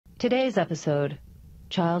Today's episode,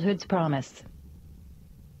 Childhood's Promise.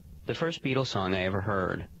 The first Beatles song I ever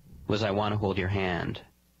heard was I Want to Hold Your Hand.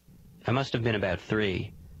 I must have been about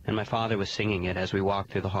 3, and my father was singing it as we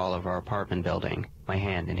walked through the hall of our apartment building, my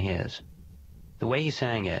hand in his. The way he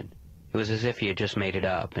sang it, it was as if he had just made it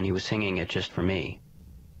up and he was singing it just for me.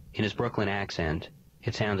 In his Brooklyn accent,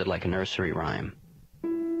 it sounded like a nursery rhyme.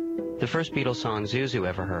 The first Beatles song Zuzu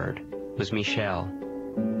ever heard was Michelle.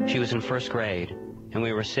 She was in 1st grade, and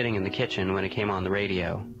we were sitting in the kitchen when it came on the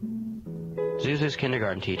radio. Zuzu's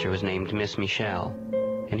kindergarten teacher was named Miss Michelle,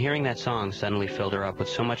 and hearing that song suddenly filled her up with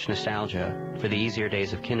so much nostalgia for the easier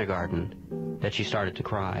days of kindergarten that she started to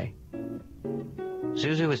cry.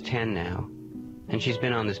 Zuzu is 10 now, and she's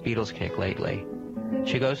been on this Beatles kick lately.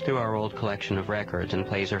 She goes through our old collection of records and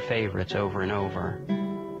plays her favorites over and over.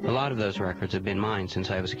 A lot of those records have been mine since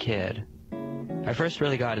I was a kid. I first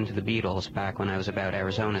really got into the Beatles back when I was about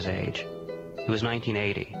Arizona's age. It was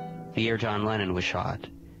 1980, the year John Lennon was shot,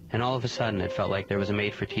 and all of a sudden it felt like there was a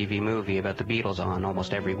made-for-TV movie about the Beatles on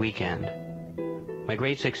almost every weekend. My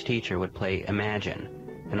grade 6 teacher would play Imagine,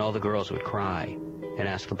 and all the girls would cry and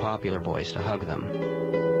ask the popular boys to hug them.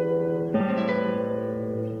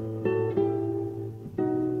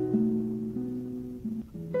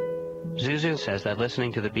 Zuzu says that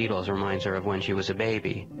listening to the Beatles reminds her of when she was a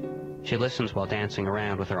baby. She listens while dancing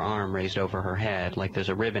around with her arm raised over her head like there's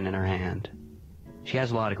a ribbon in her hand. She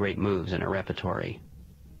has a lot of great moves in her repertory.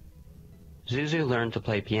 Zuzu learned to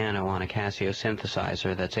play piano on a Casio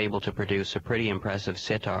synthesizer that's able to produce a pretty impressive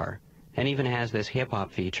sitar, and even has this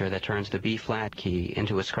hip-hop feature that turns the B-flat key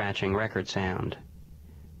into a scratching record sound.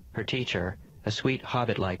 Her teacher, a sweet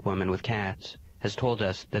hobbit-like woman with cats, has told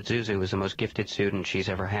us that Zuzu is the most gifted student she's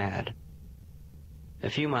ever had. A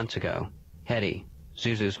few months ago, Hetty,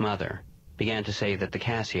 Zuzu's mother, began to say that the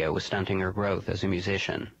Casio was stunting her growth as a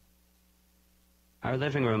musician. Our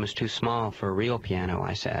living room is too small for a real piano,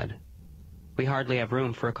 I said. We hardly have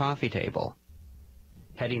room for a coffee table.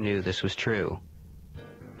 Hetty knew this was true.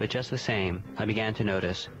 But just the same, I began to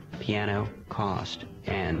notice piano cost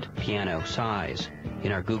and piano size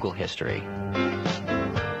in our Google history.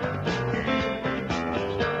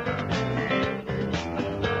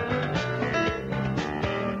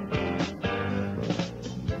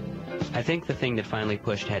 I think the thing that finally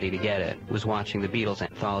pushed Hetty to get it was watching the Beatles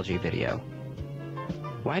anthology video.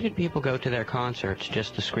 Why did people go to their concerts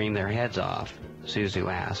just to scream their heads off? Zuzu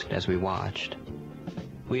asked as we watched.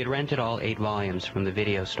 We had rented all 8 volumes from the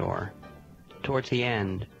video store. Towards the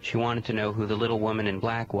end, she wanted to know who the little woman in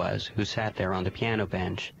black was who sat there on the piano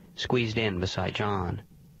bench, squeezed in beside John.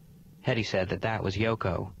 Hetty said that that was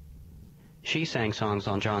Yoko. She sang songs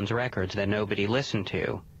on John's records that nobody listened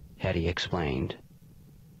to, Hetty explained.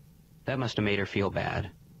 That must have made her feel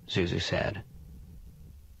bad, Zuzu said.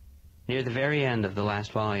 Near the very end of the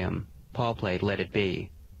last volume, Paul played Let It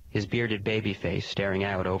Be, his bearded baby face staring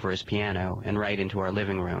out over his piano and right into our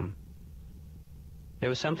living room. There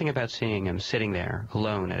was something about seeing him sitting there,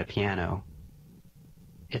 alone at a piano.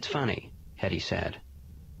 It's funny, Hetty said.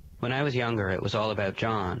 When I was younger, it was all about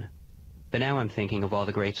John, but now I'm thinking of all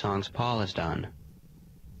the great songs Paul has done.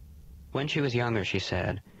 When she was younger, she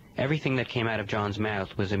said, everything that came out of John's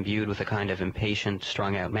mouth was imbued with a kind of impatient,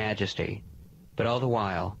 strung-out majesty, but all the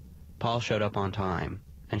while, Paul showed up on time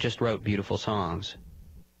and just wrote beautiful songs.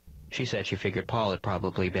 She said she figured Paul had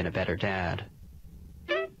probably been a better dad.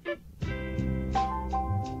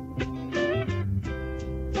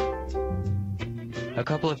 A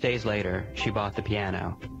couple of days later, she bought the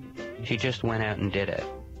piano. She just went out and did it.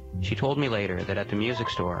 She told me later that at the music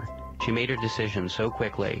store, she made her decision so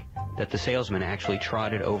quickly that the salesman actually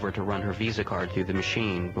trotted over to run her Visa card through the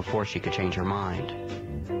machine before she could change her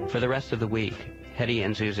mind. For the rest of the week, Hetty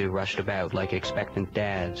and Zuzu rushed about like expectant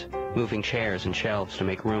dads, moving chairs and shelves to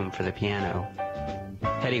make room for the piano.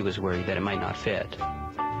 Hetty was worried that it might not fit.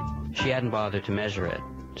 She hadn't bothered to measure it,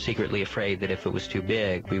 secretly afraid that if it was too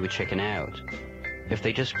big, we would chicken out. If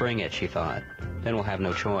they just bring it, she thought, then we'll have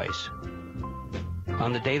no choice.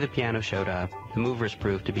 On the day the piano showed up, the movers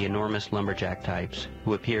proved to be enormous lumberjack types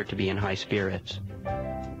who appeared to be in high spirits.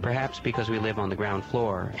 Perhaps because we live on the ground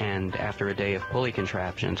floor, and after a day of pulley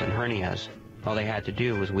contraptions and hernias, all they had to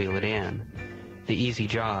do was wheel it in. The easy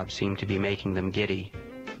job seemed to be making them giddy.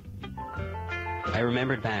 I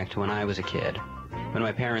remembered back to when I was a kid, when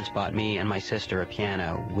my parents bought me and my sister a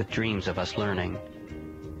piano with dreams of us learning.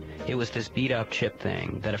 It was this beat-up chip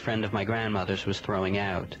thing that a friend of my grandmother's was throwing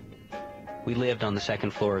out. We lived on the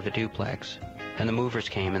 2nd floor of a duplex, and the movers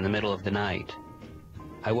came in the middle of the night.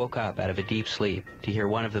 I woke up out of a deep sleep to hear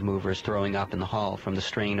one of the movers throwing up in the hall from the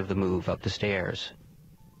strain of the move up the stairs.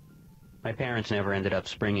 My parents never ended up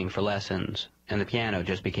springing for lessons, and the piano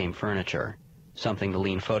just became furniture, something to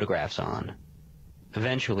lean photographs on.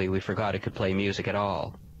 Eventually, we forgot it could play music at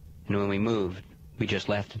all, and when we moved, we just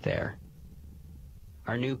left it there.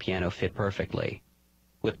 Our new piano fit perfectly,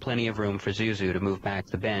 with plenty of room for Zuzu to move back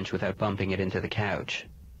the bench without bumping it into the couch.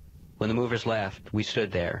 When the movers left, we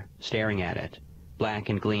stood there, staring at it, black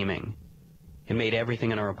and gleaming. It made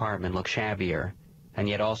everything in our apartment look shabbier, and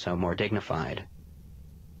yet also more dignified.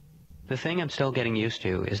 The thing I'm still getting used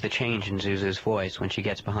to is the change in Zuzu's voice when she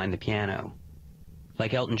gets behind the piano.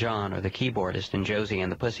 Like Elton John or the keyboardist in Josie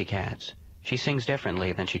and the Pussycats, she sings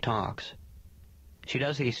differently than she talks. She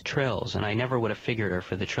does these trills, and I never would have figured her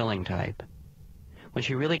for the trilling type. When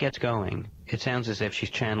she really gets going, it sounds as if she's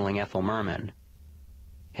channeling Ethel Merman.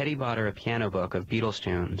 Hetty bought her a piano book of Beatles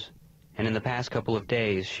tunes, and in the past couple of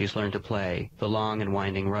days she's learned to play The Long and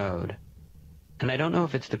Winding Road. And I don't know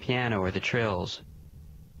if it's the piano or the trills,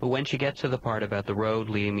 but when she gets to the part about the road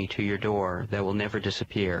leading me to your door that will never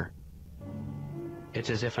disappear, it's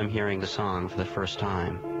as if I'm hearing the song for the first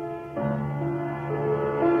time.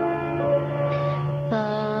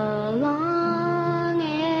 The long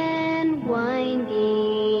and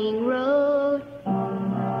winding road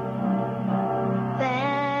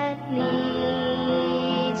that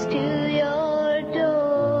leads to your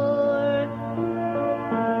door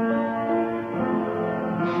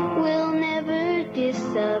will never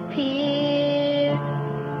disappear.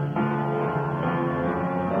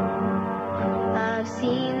 I've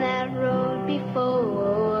seen that road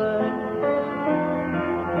before.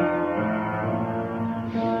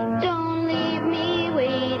 Don't leave me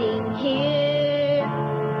waiting here.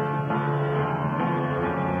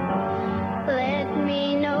 Let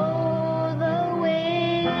me know the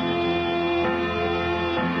way.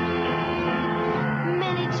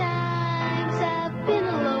 Many times I've been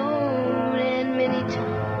alone, and many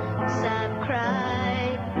times I've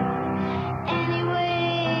cried.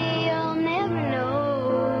 Anyway, you'll never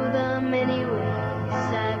know the many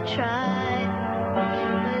ways I've tried,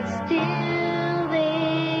 but still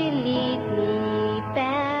they lead me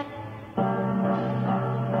back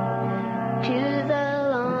to the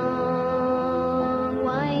long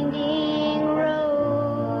winding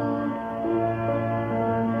road.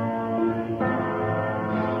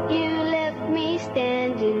 You left me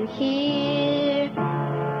standing here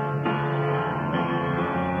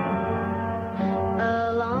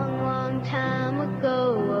a long, long time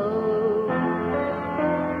ago.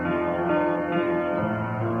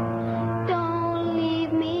 Don't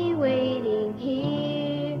leave me waiting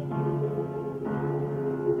here.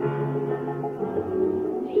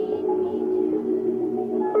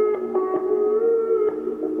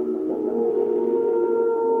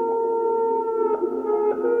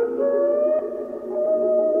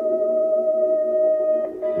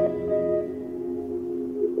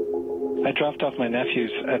 I dropped off my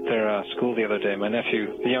nephews at their school the other day. My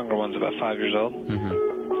nephew, the younger one's about 5 years old.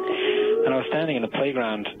 Mm-hmm. And I was standing in the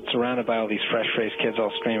playground surrounded by all these fresh-faced kids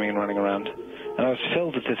all screaming and running around. And I was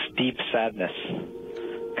filled with this deep sadness.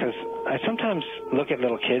 Because I sometimes look at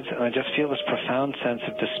little kids and I just feel this profound sense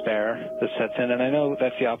of despair that sets in. And I know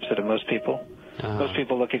that's the opposite of most people. Most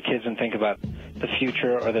people look at kids and think about the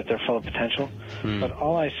future or that they're full of potential. But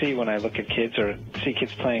all I see when I look at kids or see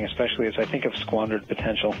kids playing especially is I think of squandered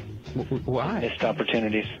potential. Why? Missed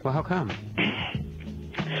opportunities. Well, how come?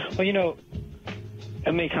 Well, you know,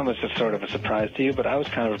 it may come as a sort of a surprise to you, but I was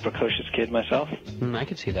kind of a precocious kid myself. I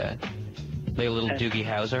could see that. Like a little Doogie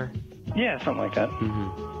Howser? Yeah, something like that.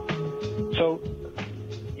 Mm-hmm. So,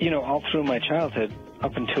 you know, all through my childhood,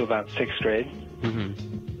 up until about 6th grade,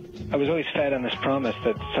 I was always fed on this promise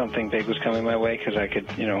that something big was coming my way because I could,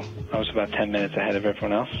 you know, I was about 10 minutes ahead of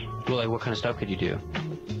everyone else. Well, like what kind of stuff could you do?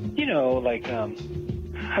 You know, like,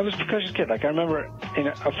 I was a precocious kid. Like, I remember in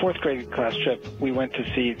a 4th grade class trip, we went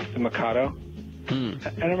to see the Mikado.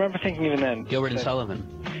 And I remember thinking even then... Gilbert and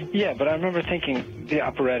Sullivan. Yeah, but I remember thinking the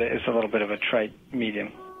operetta is a little bit of a trite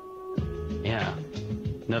medium. Yeah.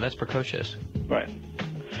 No, that's precocious. Right.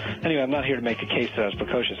 Anyway, I'm not here to make a case that I was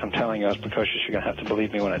precocious. I'm telling you I was precocious. You're going to have to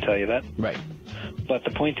believe me when I tell you that. Right. But the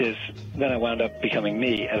point is, then I wound up becoming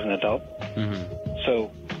me as an adult.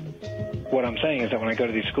 So what I'm saying is that when I go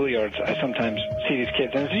to these schoolyards, I sometimes see these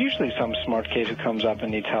kids, and it's usually some smart kid who comes up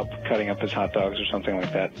and needs help cutting up his hot dogs or something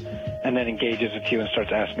like that, and then engages with you and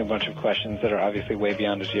starts asking a bunch of questions that are obviously way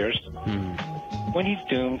beyond his years. When he's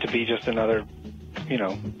doomed to be just another, you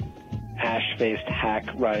know, ash-faced hack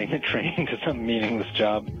riding a train to some meaningless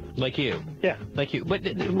job. Like you? Yeah. Like you. But,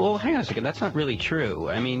 well, hang on a second. That's not really true.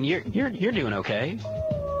 I mean, you're doing okay.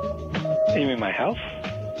 You mean my health?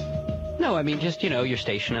 No, I mean just, you know, your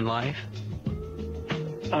station in life.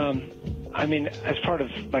 I mean, as part of,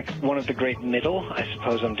 like, one of the great middle, I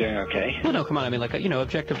suppose I'm doing okay. Well, no, come on. I mean, like, you know,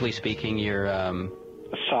 objectively speaking, you're, A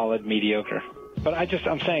solid mediocre. But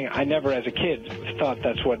I'm saying I never, as a kid, thought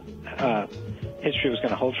that's what history was going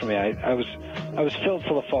to hold for me. I was filled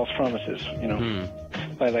full of false promises, you know.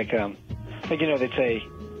 By, like, you know, they'd say,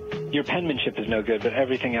 your penmanship is no good, but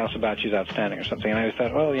everything else about you is outstanding or something. And I always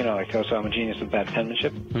thought, well, you know, like, oh, so I'm a genius with bad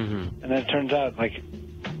penmanship. And then it turns out, like,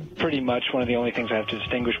 pretty much one of the only things I have to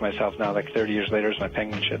distinguish myself now, like 30 years later, is my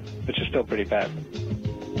penmanship, which is still pretty bad.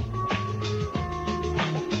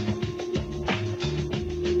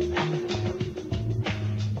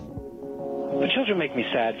 The children make me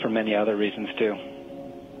sad for many other reasons, too.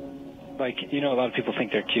 Like, you know, a lot of people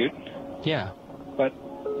think they're cute. Yeah. But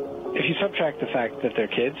if you subtract the fact that they're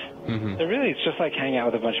kids, they're really, it's just like hanging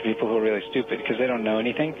out with a bunch of people who are really stupid because they don't know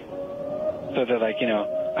anything. So they're like, you know,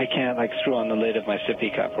 I can't, like, screw on the lid of my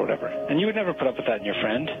sippy cup or whatever. And you would never put up with that in your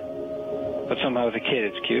friend. But somehow as a kid,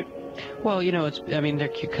 it's cute. Well, you know, I mean, they're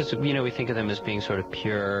cute because, you know, we think of them as being sort of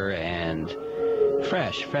pure and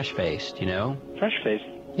fresh-faced, you know? Fresh-faced?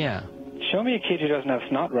 Yeah. Show me a kid who doesn't have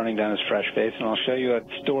snot running down his fresh face, and I'll show you a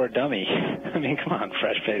store dummy. I mean, come on,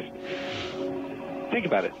 fresh face. Think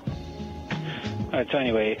about it. All right, so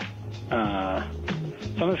anyway, so I'm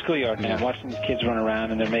in the schoolyard now. I'm watching these kids run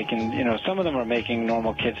around, and they're making, you know, some of them are making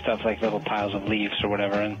normal kid stuff like little piles of leaves or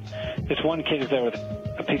whatever, and this one kid is there with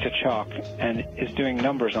a piece of chalk and is doing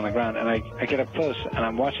numbers on the ground, and I get up close, and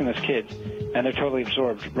I'm watching this kid, and they're totally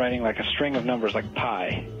absorbed, writing like a string of numbers like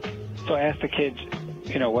pi. So I asked the kids,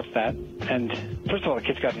 you know, what's that? And first of all, the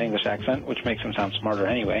kid's got an English accent, which makes him sound smarter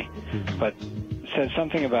anyway, but says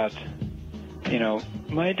something about, you know,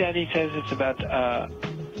 my daddy says it's about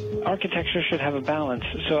architecture should have a balance,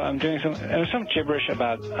 so I'm doing some gibberish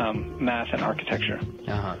about math and architecture,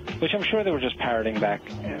 which I'm sure they were just parroting back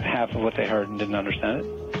half of what they heard and didn't understand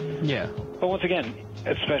it. Yeah. But once again,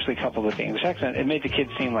 especially coupled with the English accent, it made the kid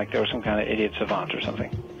seem like they were some kind of idiot savant or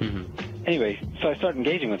something. Anyway, so I start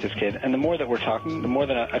engaging with this kid, and the more that we're talking, the more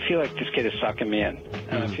that I feel like this kid is sucking me in.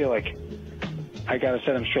 And I feel like I got to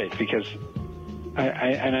set him straight because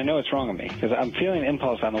I know it's wrong of me because I'm feeling an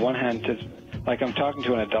impulse on the one hand to, like, I'm talking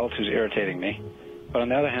to an adult who's irritating me, but on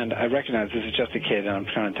the other hand, I recognize this is just a kid, and I'm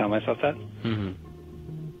trying to tell myself that.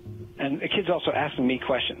 And the kid's also asking me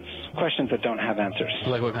questions that don't have answers.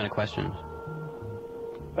 Like what kind of questions?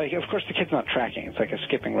 Like, of course, the kid's not tracking. It's like a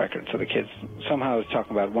skipping record. So the kid's somehow is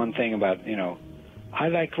talking about one thing about, you know, I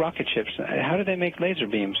like rocket ships. How do they make laser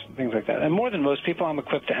beams? Things like that. And more than most people, I'm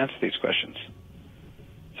equipped to answer these questions.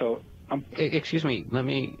 So I'm... Excuse me. Let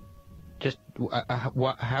me just...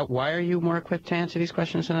 why are you more equipped to answer these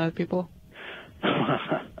questions than other people?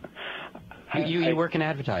 You work in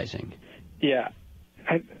advertising. Yeah.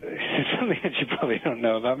 It's something that you probably don't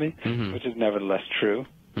know about me, which is nevertheless true,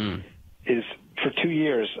 is for 2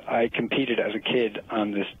 years I competed as a kid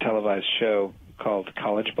on this televised show called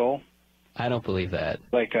College Bowl. I don't believe that.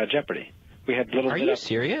 Like Jeopardy. We had little... Are you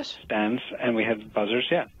serious? Stands, and we had buzzers,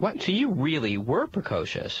 yeah. What? So you really were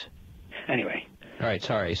precocious? Anyway. All right,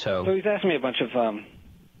 sorry, so he's asking me a bunch of,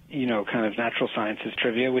 you know, kind of natural sciences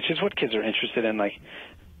trivia, which is what kids are interested in, like,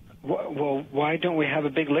 well, why don't we have a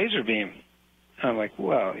big laser beam? And I'm like,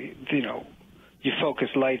 well, you know, you focus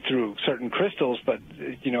light through certain crystals, but,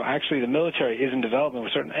 you know, actually the military is in development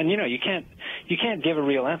with certain, and, you know, you can't give a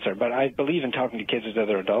real answer, but I believe in talking to kids as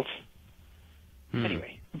other adults.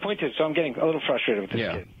 Anyway, the point is, so I'm getting a little frustrated with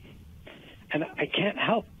this kid. And I can't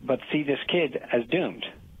help but see this kid as doomed.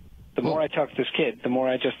 The more I talk to this kid, the more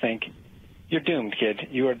I just think, you're doomed, kid.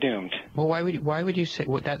 You are doomed. Well, why would you say,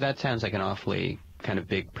 well, that sounds like an awfully kind of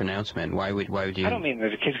big pronouncement. Why would you? I don't mean that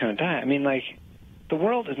the kid's going to die. I mean, like, the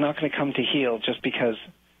world is not going to come to heal just because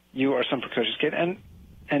you are some precocious kid,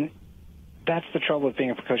 and that's the trouble with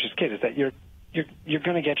being a precocious kid, is that you're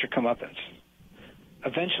going to get your comeuppance.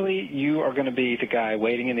 Eventually, you are going to be the guy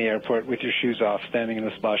waiting in the airport with your shoes off, standing in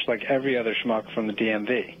the slush like every other schmuck from the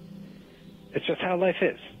DMV. It's just how life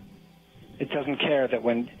is. It doesn't care that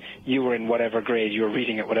when you were in whatever grade, you were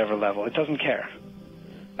reading at whatever level. It doesn't care.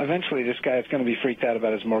 Eventually, this guy is going to be freaked out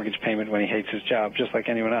about his mortgage payment when he hates his job, just like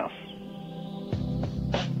anyone else.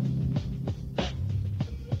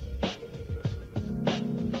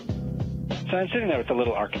 So I'm sitting there with the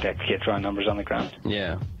little architect kid drawing numbers on the ground.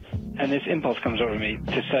 Yeah. And this impulse comes over me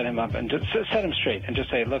to set him up and to set him straight and just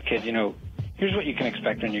say, look, kid, you know, here's what you can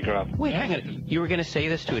expect when you grow up. Wait, hang on. You were going to say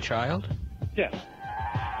this to a child? Yeah.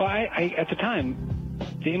 Well, I at the time,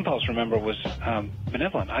 the impulse, remember, was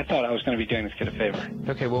benevolent. I thought I was going to be doing this kid a favor.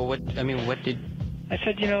 Okay, well, what did... I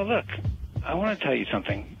said, you know, look, I want to tell you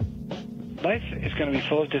something. Life is going to be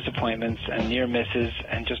full of disappointments and near misses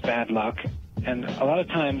and just bad luck. And a lot of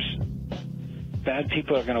times, bad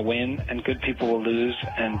people are going to win and good people will lose.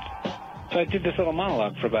 And so I did this little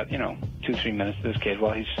monologue for about, 2-3 minutes to this kid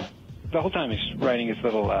while the whole time he's writing his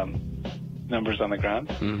little numbers on the ground.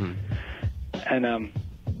 Mm-hmm. And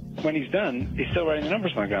when he's done, he's still writing the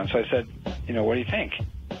numbers on the ground. So I said, what do you think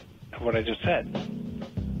of what I just said?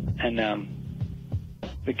 And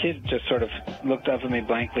the kid just sort of looked up at me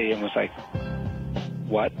blankly and was like,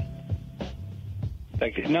 what?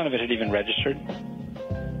 Like, none of it had even registered.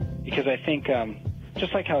 Because I think,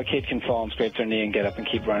 just like how a kid can fall and scrape their knee and get up and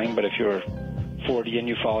keep running, but if you're 40 and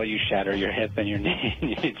you fall, you shatter your hip and your knee and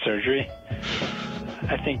you need surgery.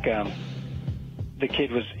 I think the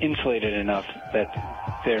kid was insulated enough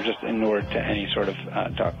that they're just inured to any sort of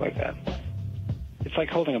talk like that. It's like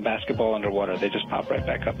holding a basketball underwater. They just pop right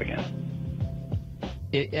back up again.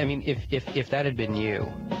 If that had been you,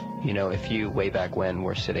 if you way back when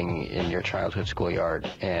were sitting in your childhood schoolyard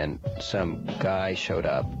and some guy showed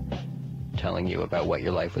up telling you about what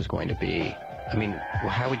your life was going to be,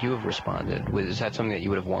 how would you have responded? Is that something that you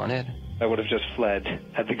would have wanted? I would have just fled,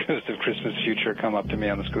 had the ghost of Christmas future come up to me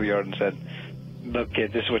on the schoolyard and said, look,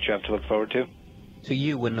 kid, this is what you have to look forward to. So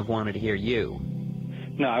you wouldn't have wanted to hear you?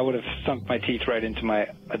 No, I would have sunk my teeth right into my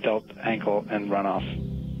adult ankle and run off.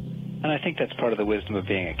 And I think that's part of the wisdom of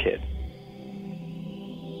being a kid.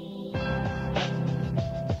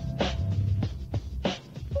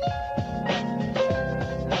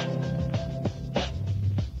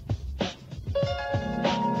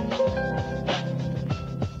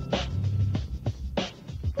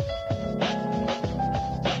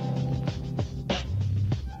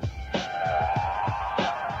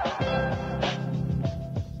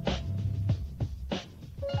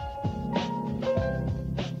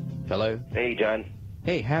 Hello? Hey, John.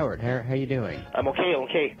 Hey, Howard. How you doing? I'm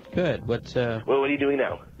okay. Good. What's Well, what are you doing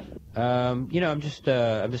now? I'm just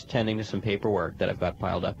tending to some paperwork that I've got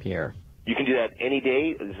piled up here. You can do that any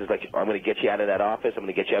day. This is like, I'm going to get you out of that office. I'm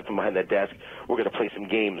going to get you out from behind that desk. We're going to play some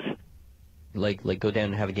games. Like go down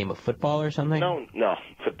and have a game of football or something? No,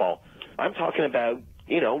 football. I'm talking about,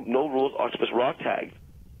 No-Rules Octopus Rock Tag.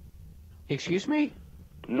 Excuse me?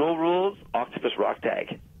 No-Rules Octopus Rock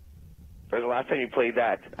Tag. When's the last time you played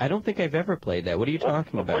that? I don't think I've ever played that. What are you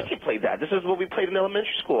talking about? Of course you played that. This is what we played in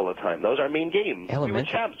elementary school all the time. That was our main game. We were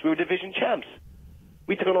champs. We were division champs.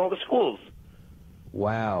 We took on all the schools.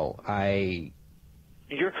 Wow.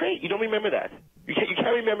 You're great. You don't remember that. You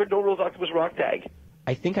can't remember No-Rules Octopus Rock Tag.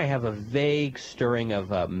 I think I have a vague stirring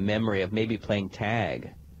of memory of maybe playing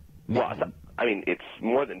tag. Well, it's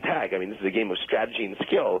more than tag. This is a game of strategy and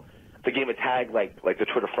skill. The game of tag, like the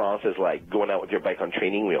Tour de France, is like going out with your bike on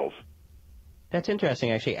training wheels. That's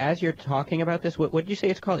interesting, actually. As you're talking about this, what did you say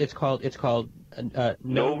it's called? It's called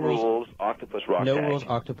No-Rules Octopus Rock Tag. No-Rules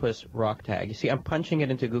Octopus Rock Tag. You see, I'm punching it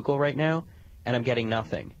into Google right now, and I'm getting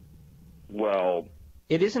nothing. Well...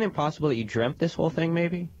 It isn't impossible that you dreamt this whole thing,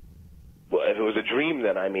 maybe? Well, if it was a dream,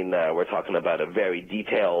 then, we're talking about a very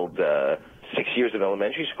detailed 6 years of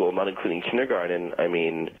elementary school, not including kindergarten.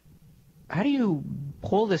 How do you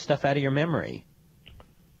pull this stuff out of your memory?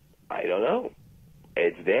 I don't know.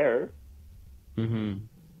 It's there. Mm-hmm.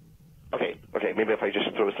 Okay, maybe if I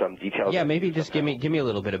just throw some details... Yeah, maybe just give me a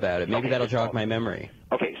little bit about it. Maybe that'll jog my memory.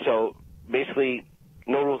 Okay, so basically,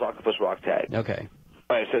 No-Rules Octopus Rock Tag. Okay.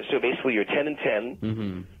 All right, so basically you're 10 and 10.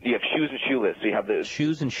 Mm-hmm. You have shoes and shoeless. So you have the...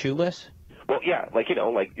 Shoes and shoeless? Well, yeah,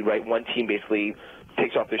 right, one team basically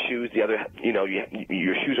takes off their shoes, the other,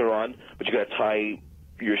 your shoes are on, but you got to tie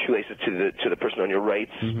your shoelaces to the person on your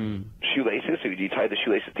right's shoelaces, so you tie the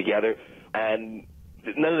shoelaces together, and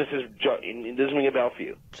none of this it doesn't ring a bell for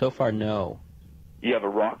you. So far, no. You have a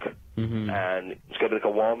rock, and it's got to be like a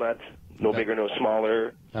walnut, no bigger, no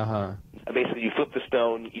smaller. Uh-huh. And basically, you flip the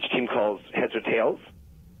stone, each team calls heads or tails.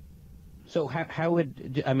 So how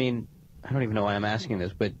would, I don't even know why I'm asking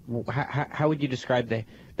this, but how would you describe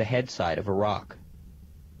the head side of a rock?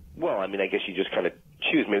 Well, I guess you just kind of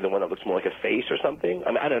choose maybe the one that looks more like a face or something.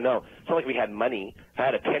 I don't know. It's not like we had money. If I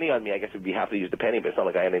had a penny on me, I guess we'd be happy to use the penny, but it's not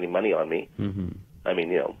like I had any money on me. Mm-hmm.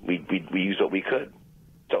 We used what we could.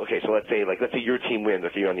 So, so let's say your team wins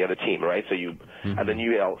if you're on the other team, right? So and then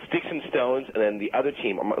you yell sticks and stones, and then the other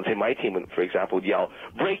team, let's say my team, for example, would yell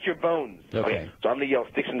break your bones. Okay. So I'm going to yell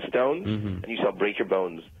sticks and stones, and you yell break your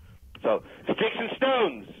bones. So sticks and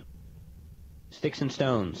stones. Sticks and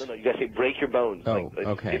stones. No, you got to say break your bones. Oh,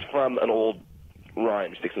 okay. It's from an old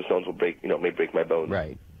rhyme. Sticks and stones will may break my bones.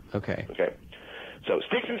 Right. Okay. Okay. So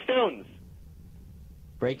sticks and stones.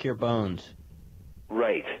 Break your bones.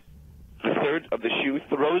 Right. The third of the shoe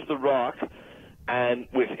throws the rock, and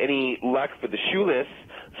with any luck for the shoeless,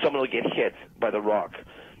 someone will get hit by the rock.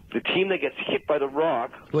 The team that gets hit by the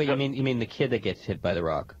rock... Wait, you mean the kid that gets hit by the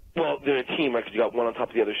rock? Well, they're a team, right? Because you got one on top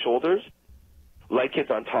of the other's shoulders. Light kids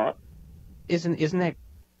on top. Isn't that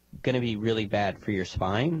going to be really bad for your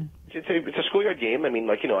spine? It's a schoolyard game. I mean,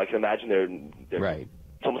 like, I can imagine they're right.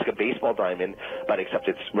 It's almost like a baseball diamond, but except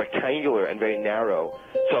it's rectangular and very narrow.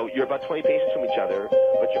 So you're about 20 paces from each other,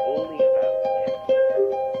 but you're only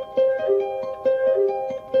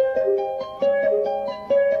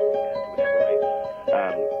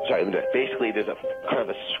basically there's a kind of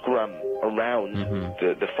a scrum around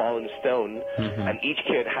the fallen stone, and each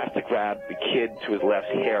kid has to grab the kid to his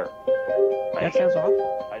left's hair. That sounds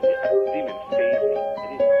awful. I didn't even phase me.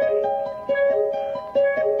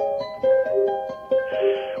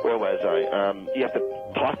 Where was I? You have to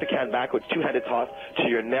toss the can backwards, two-handed toss to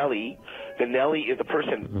your Nelly. The Nelly is the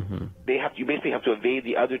person. You basically have to evade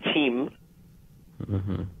the other team.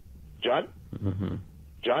 John?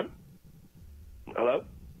 John? Hello?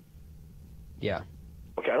 Yeah.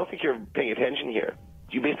 Okay, I don't think you're paying attention here.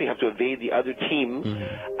 You basically have to evade the other team,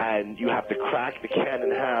 and you have to crack the can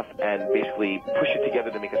in half and basically push it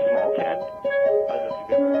together to make a small can. I don't know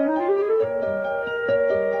if you've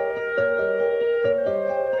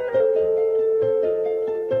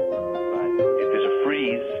But if there's a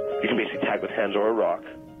freeze, you can basically tag with hands or a rock.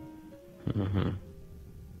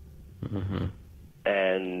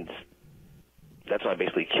 And that's when I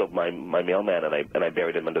basically killed my mailman, and I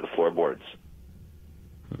buried him under the floorboards.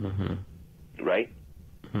 Right?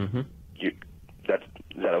 Is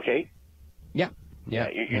that okay? Yeah.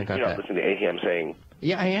 You're not listening to anything I'm saying.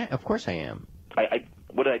 Yeah, I am. Of course I am.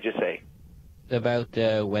 What did I just say? About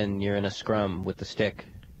when you're in a scrum with the stick,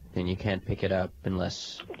 then you can't pick it up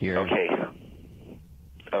unless you're...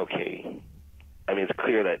 Okay. I mean, it's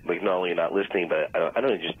clear that, like, not only you're not listening, but I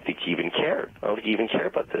don't just think you even care. I don't think you even care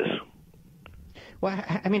about this. Well,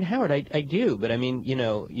 I mean, Howard, I do, but I mean,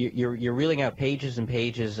 you're reeling out pages and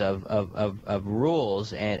pages of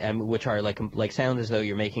rules, and which are like sound as though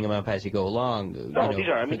you're making them up as you go along. No, these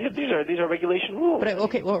are regulation rules. But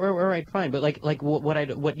okay, well, all right, fine. But like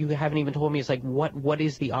what you haven't even told me is like what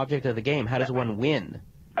is the object of the game? How does one win?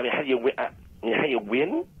 I mean, how do you win? How do you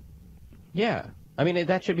win? Yeah. I mean,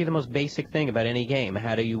 that should be the most basic thing about any game.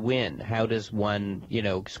 How do you win? How does one,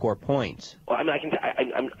 score points? Well, I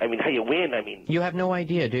mean, how do you win? I mean, you have no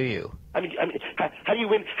idea, do you? I mean, how do you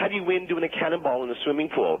win? How do you win doing a cannonball in a swimming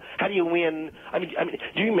pool? How do you win? I mean,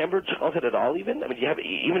 do you remember childhood at all? Even? I mean, do you have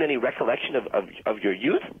even any recollection of your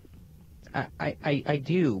youth? I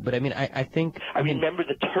do, but I mean, I think... I remember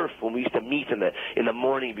the turf when we used to meet in the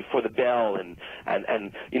morning before the bell and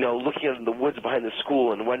looking out in the woods behind the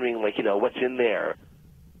school and wondering, like, what's in there.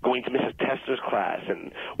 Going to Mrs. Tessler's class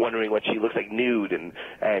and wondering what she looks like nude and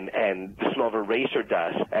the smell of eraser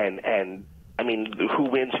dust and I mean, who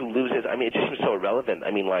wins, who loses. I mean, it just seems so irrelevant.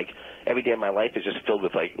 I mean, like, every day of my life is just filled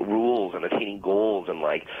with, like, rules and attaining goals and,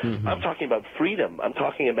 like, I'm talking about freedom. I'm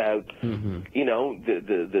talking about,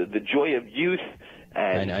 the joy of youth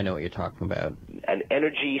and... I know what you're talking about. And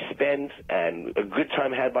energy spent and a good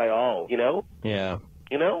time had by all, Yeah.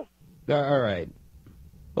 All right.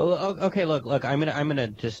 Well, okay, look, I'm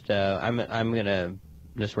gonna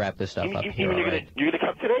just wrap this stuff up here. You're gonna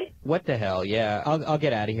come today? What the hell? Yeah, I'll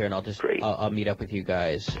get out of here and I'll meet up with you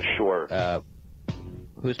guys. Sure.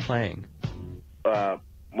 Who's playing? Well,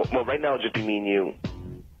 right now it'll just be me and you.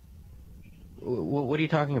 What are you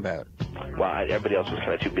talking about? Well, everybody else was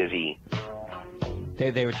kind of too busy.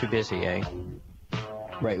 They were too busy, eh?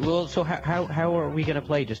 Right. Well, so how are we gonna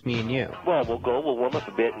play? Just me and you? Well, we'll warm up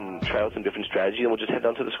a bit and try out some different strategy, and we'll just head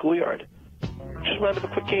down to the schoolyard. Just round up a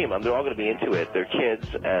quick game. They're all going to be into it. They're kids,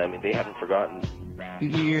 and I mean, they haven't forgotten.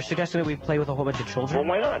 You're suggesting that we play with a whole bunch of children?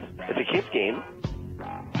 Well, why not? It's a kids' game.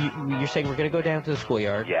 You're saying we're going to go down to the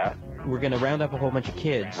schoolyard. Yeah. We're going to round up a whole bunch of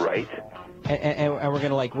kids. Right. And we're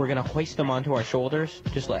going to hoist them onto our shoulders,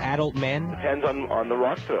 just like adult men. Depends on the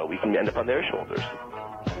rock throw. We can end up on their shoulders.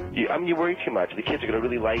 You worry too much. The kids are going to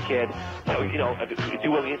really like it. So, if you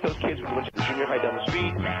do well against those kids, we can went to the junior high down the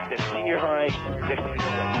street, then senior high, next thing you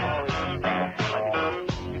know, college.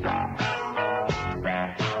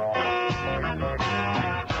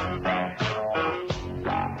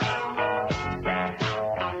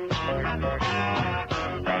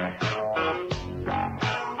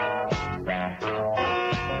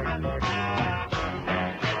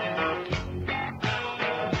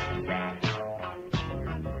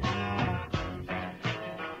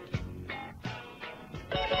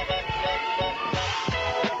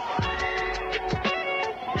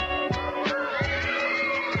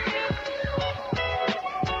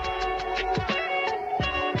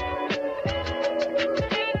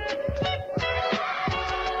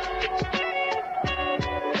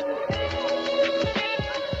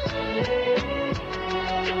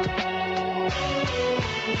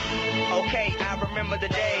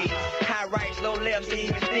 days. High rights, low lefts,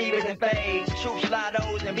 even Stevens and fades. Troop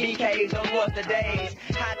slidos and BKs, those was the days.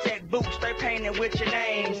 High-tech boots, straight painted with your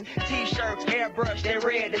names. T-shirts, airbrush, they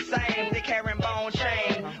read the same. Thick herringbone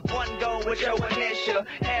chain. One go with your initial.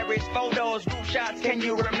 Harris photos, group shots, can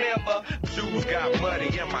you remember? Shoes got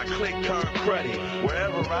muddy and my click turned cruddy.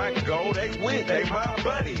 Wherever I go, they win, they my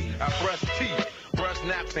buddy. I brush teeth, brush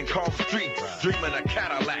naps and calm streets. Dreaming of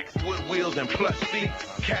Cadillacs, wood wheels and plush seats.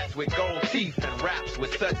 Cats with gold teeth and raps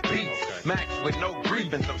with such beats. Max with no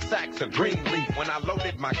grievance, some sacks of green leaf. When I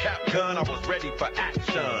loaded my cap gun, I was ready for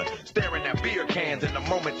action. Staring at beer cans in the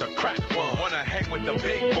moment to crack one. Wanna hang with the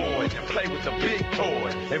big boys and play with the big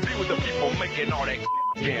toys. And be with the people making all that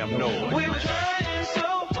damn noise. We were trying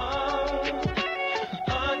so hard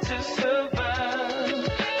to survive.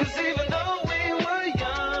 Cause even though we were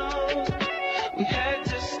young, we had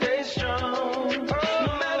to stay strong.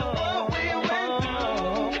 No matter what we went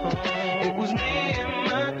through, it was me and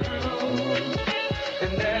my crew.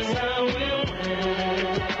 And that's how we went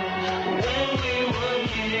when we were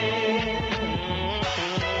kids.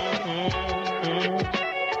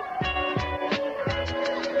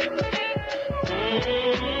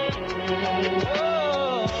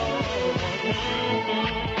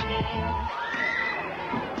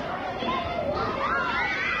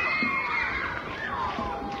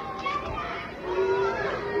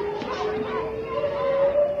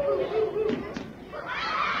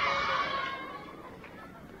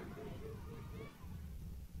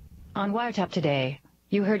 On Wiretap today,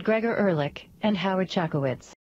 you heard Gregor Ehrlich and Howard Chakowitz.